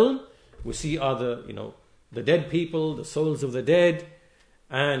that realm, we see the dead people, the souls of the dead.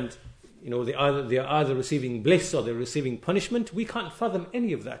 And, they are either receiving bliss or they're receiving punishment. We can't fathom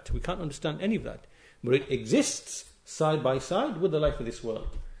any of that. We can't understand any of that. But it exists side by side with the life of this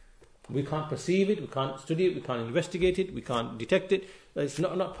world. We can't perceive it, we can't study it, we can't investigate it, we can't detect it. It's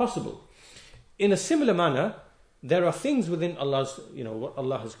not possible. In a similar manner, there are things within Allah's, what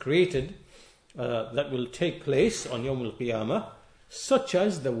Allah has created that will take place on Yawmul Qiyamah, such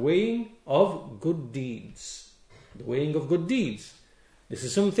as the weighing of good deeds. The weighing of good deeds. This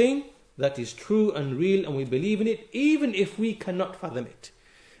is something that is true and real, and we believe in it, even if we cannot fathom it.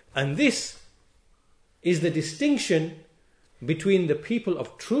 And this is the distinction between the people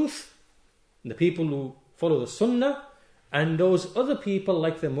of truth, the people who follow the Sunnah, and those other people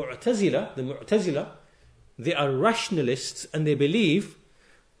like the Mu'tazila. The Mu'tazila, they are rationalists, and they believe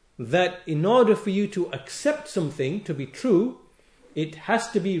that in order for you to accept something to be true, it has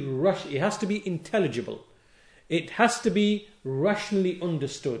to be intelligible. It has to be rationally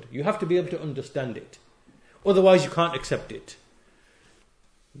understood. You have to be able to understand it. Otherwise, you can't accept it.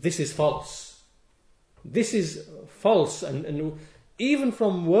 This is false. This is false, and even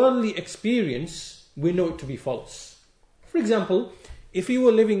from worldly experience, we know it to be false. For example, if you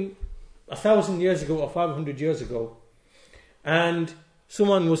were living 1,000 years ago or 500 years ago, and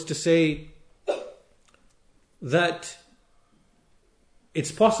someone was to say that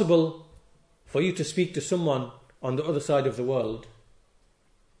it's possible for you to speak to someone on the other side of the world,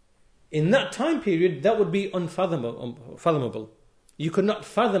 in that time period, that would be unfathomable. You could not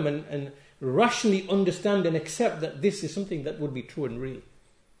fathom and rationally understand and accept that this is something that would be true and real.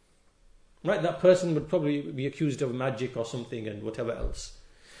 Right? That person would probably be accused of magic or something and whatever else.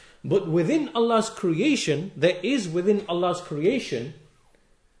 But within Allah's creation, there is within Allah's creation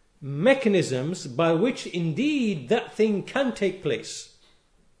mechanisms by which indeed that thing can take place.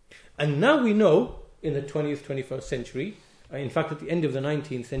 And now we know in the 20th, 21st century, in fact at the end of the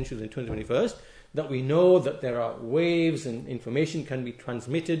 19th century, the 21st, that we know that there are waves and information can be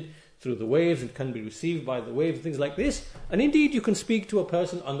transmitted through the waves and can be received by the waves, things like this. And indeed you can speak to a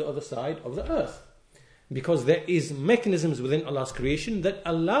person on the other side of the earth, because there is mechanisms within Allah's creation that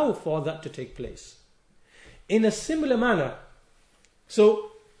allow for that to take place. In a similar manner,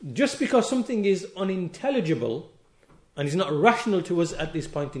 so just because something is unintelligible and is not rational to us at this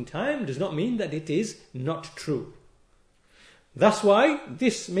point in time does not mean that it is not true. That's why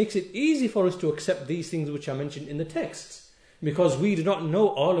this makes it easy for us to accept these things which are mentioned in the texts, because we do not know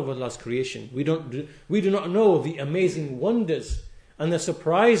all of Allah's creation. We do not know the amazing wonders and the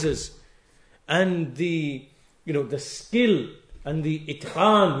surprises and the skill and the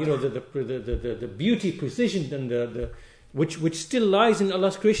itqan, the beauty, precision, and the which still lies in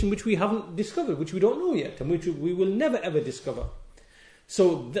Allah's creation, which we haven't discovered, which we don't know yet, and which we will never ever discover.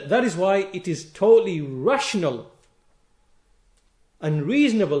 So that is why it is totally rational and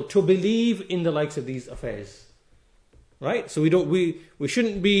reasonable to believe in the likes of these affairs, right? So we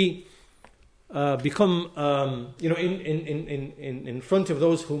shouldn't be become in front of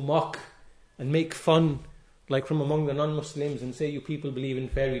those who mock and make fun, like from among the non-Muslims, and say, you people believe in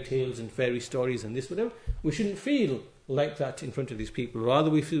fairy tales and fairy stories and this, whatever. We shouldn't feel like that in front of these people. Rather,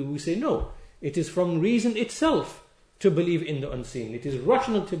 we say, no, it is from reason itself to believe in the unseen. It is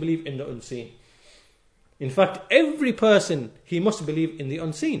rational to believe in the unseen. In fact, every person, he must believe in the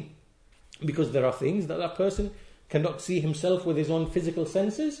unseen, because there are things that that person cannot see himself with his own physical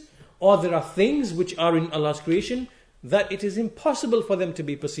senses, or there are things which are in Allah's creation that it is impossible for them to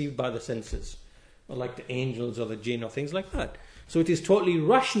be perceived by the senses, like the angels or the jinn or things like that. So it is totally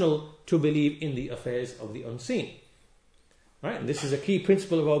rational to believe in the affairs of the unseen. Right? And this is a key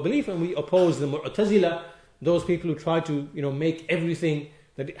principle of our belief, and we oppose the Mu'tazila, those people who try to make everything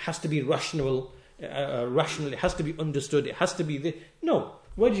that it has to be rational, it has to be understood, it has to be no.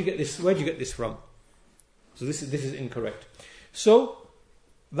 Where do you get this? Where do you get this from? So this is incorrect. So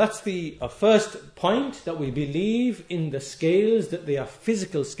that's the first point, that we believe in the scales, that they are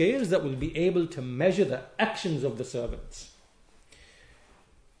physical scales that will be able to measure the actions of the servants.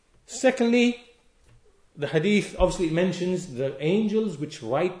 Secondly, the hadith obviously mentions the angels which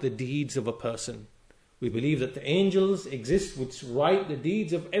write the deeds of a person. We believe that the angels exist which write the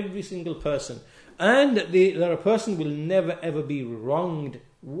deeds of every single person, and that a person will never ever be wronged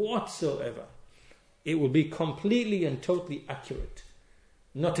whatsoever. It will be completely and totally accurate.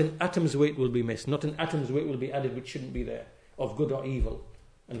 Not an atom's weight will be missed. Not an atom's weight will be added which shouldn't be there, of good or evil,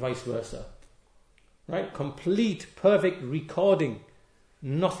 and vice versa. Right? Complete, perfect recording.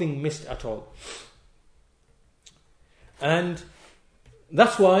 Nothing missed at all. And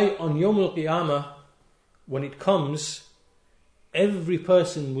that's why on Yawm al-Qiyamah, when it comes, every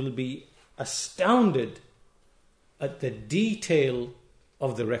person will be astounded at the detail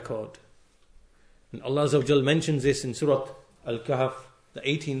of the record. And Allah Azza wa Jal mentions this in Surah Al-Kahf, the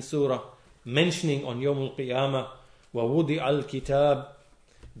 18th surah, mentioning on Yawm al-Qiyamah, وَوُضِعَ الْكِتَابِ,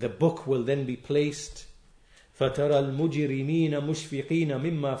 the book will then be placed. فَتَرَى الْمُجْرِمِينَ مُشْفِقِينَ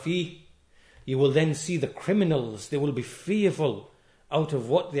مِمَّا فِيهِ, you will then see the criminals, they will be fearful out of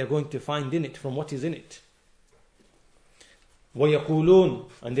what they are going to find in it, from what is in it. وَيَقُولُونَ,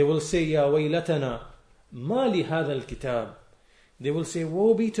 and they will say, يَا وَيْلَتَنَا مَا لِهَذَا الْكِتَابِ, they will say,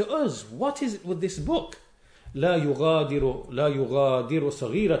 woe be to us, what is it with this book? لا يغادر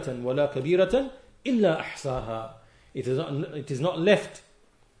صغيرة ولا كبيرة إلا أحصاها. It is not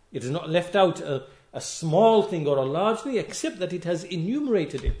left out a small thing or a large thing, except that it has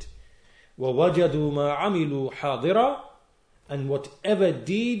enumerated it. وَوَجَدُوا مَا عَمِلُوا حَاضِرًا, and whatever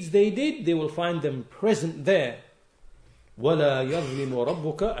deeds they did, they will find them present there. وَلَا يَظْلِمُ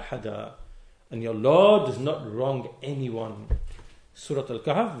رَبُّكَ أَحَدًا, and your Lord does not wrong anyone. Surah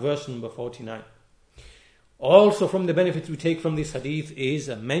Al-Kahf, verse number 49. Also from the benefits we take from this hadith is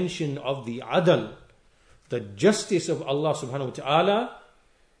a mention of the adl, the justice of Allah subhanahu wa ta'ala,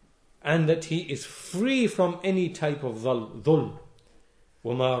 and that He is free from any type of dhulm.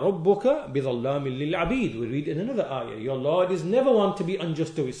 وَمَا رَبُّكَ بِظَلَّامٍ لِلْعَبِيدِ, we read in another ayah, your Lord is never one to be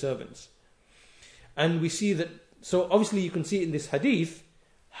unjust to His servants. And we see that, so obviously you can see in this hadith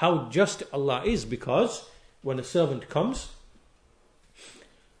how just Allah is, because when a servant comes,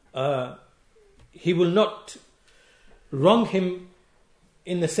 He will not wrong him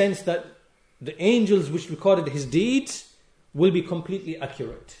in the sense that the angels which recorded his deeds will be completely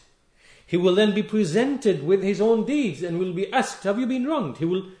accurate. He will then be presented with his own deeds and will be asked, have you been wronged? He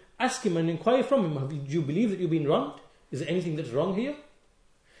will ask him and inquire from him, do you believe that you've been wronged? Is there anything that's wrong here?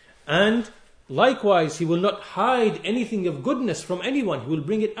 And likewise, he will not hide anything of goodness from anyone. He will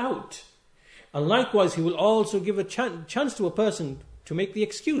bring it out. And likewise, He will also give a chance to a person to make the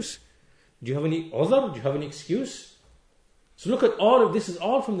excuse. Do you have any other? Do you have any excuse? So look at all of this, is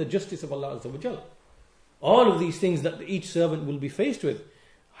all from the justice of Allah Azza wa Jal. All of these things that each servant will be faced with.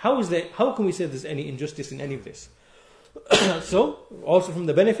 How can we say there's any injustice in any of this? So, also from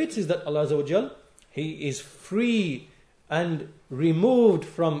the benefits is that Allah Azza wa Jal, He is free and removed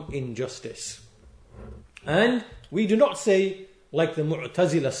from injustice. And we do not say, like the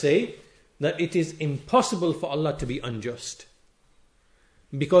Mu'tazila say, that it is impossible for Allah to be unjust.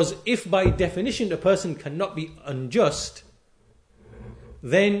 Because if by definition a person cannot be unjust,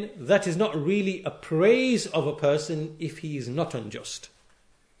 then that is not really a praise of a person if he is not unjust.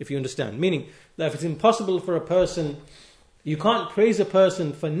 If you understand. Meaning that if it's impossible for a person, you can't praise a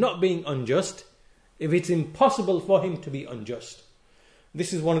person for not being unjust if it's impossible for him to be unjust.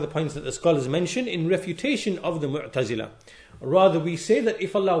 This is one of the points that the scholars mention in refutation of the Mu'tazila. Rather, we say that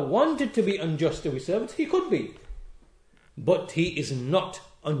if Allah wanted to be unjust to His servants, He could be. But He is not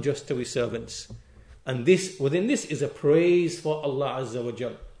unjust to His servants. And within this is a praise for Allah Azza wa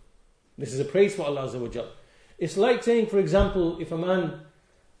Jal. This is a praise for Allah Azza wa Jal. It's like saying, for example, if a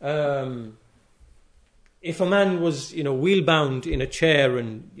man was, wheel-bound in a chair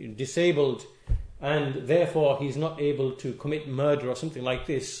and disabled, and therefore he's not able to commit murder or something like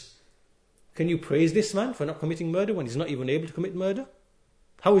this, can you praise this man for not committing murder when he's not even able to commit murder?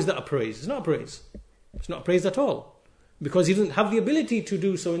 How is that a praise? It's not a praise. It's not a praise at all. Because he doesn't have the ability to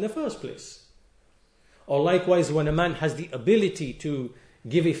do so in the first place. Or likewise, when a man has the ability to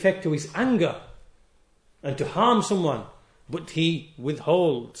give effect to his anger and to harm someone, but he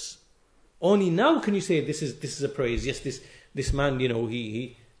withholds, only now can you say this is a praise. Yes, this man,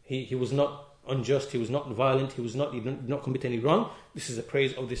 he was not unjust, he was not violent, he did not commit any wrong. This is a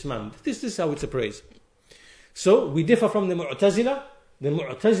praise of this man. This is how it's a praise. So we differ from the Mu'tazila. The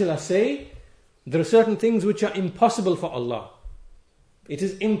Mu'tazila say there are certain things which are impossible for Allah. It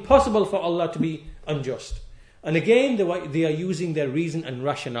is impossible for Allah to be unjust. And again, they are using their reason and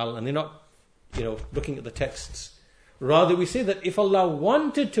rationale, and they're not, looking at the texts. Rather, we say that if Allah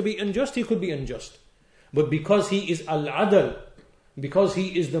wanted to be unjust, He could be unjust. But because He is Al-Adl, because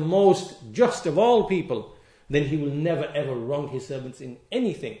He is the most just of all people, then He will never ever wrong His servants in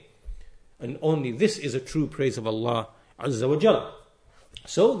anything. And only this is a true praise of Allah Azza wa Jal.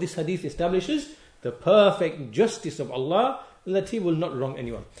 So this hadith establishes the perfect justice of Allah, and that He will not wrong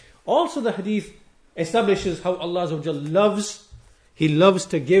anyone. Also the hadith establishes how Allah Azza wa Jal loves. He loves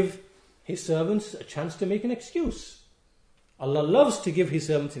to give His servants a chance to make an excuse. Allah loves to give His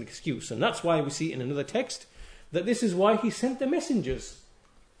servants an excuse. And that's why we see in another text that this is why He sent the messengers.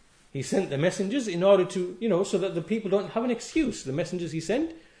 He sent the messengers in order to, so that the people don't have an excuse. The messengers He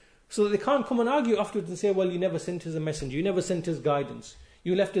sent, so that they can't come and argue afterwards and say, well, you never sent us a messenger, you never sent us guidance,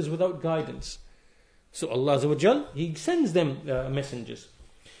 you left us without guidance. So Allah Azza wa Jal, He sends them messengers.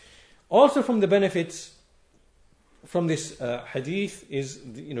 Also from the benefits from this hadith is,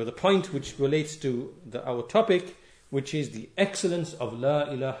 the point which relates to our topic, which is the excellence of La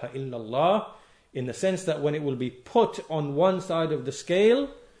ilaha illallah, in the sense that when it will be put on one side of the scale,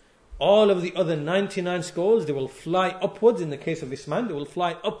 all of the other 99 scales, they will fly upwards. In the case of this man, they will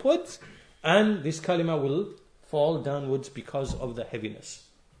fly upwards, and this kalima will fall downwards because of the heaviness.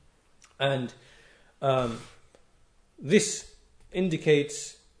 And this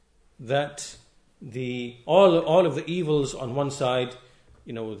indicates that all of the evils on one side,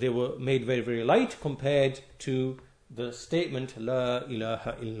 they were made very, very light compared to the statement La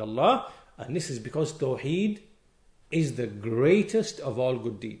ilaha illallah. And this is because Tawheed is the greatest of all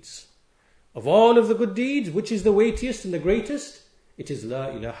good deeds. Of all of the good deeds, which is the weightiest and the greatest? It is La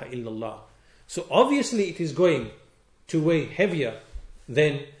ilaha illallah. So obviously it is going to weigh heavier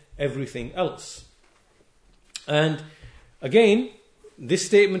than everything else. And again, this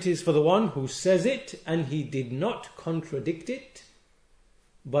statement is for the one who says it and he did not contradict it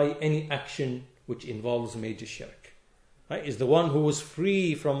by any action which involves major shirk. Right? Is the one who was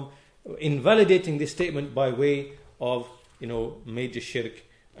free from invalidating this statement by way of major shirk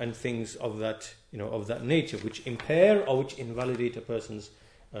and things of that of that nature, which impair or which invalidate a person's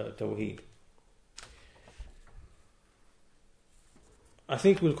tawheed. I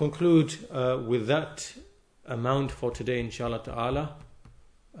think we'll conclude with that amount for today, inshallah ta'ala,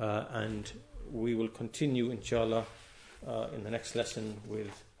 and we will continue, inshallah, in the next lesson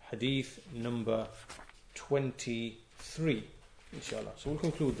with hadith number 23, inshallah. So we'll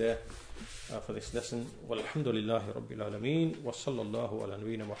conclude there for this lesson. Walhamdulillahi Rabbil Alameen, wa sallallahu ala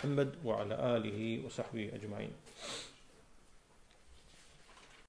nabiyyina Muhammad wa ala alihi wa sahbihi ajma'in.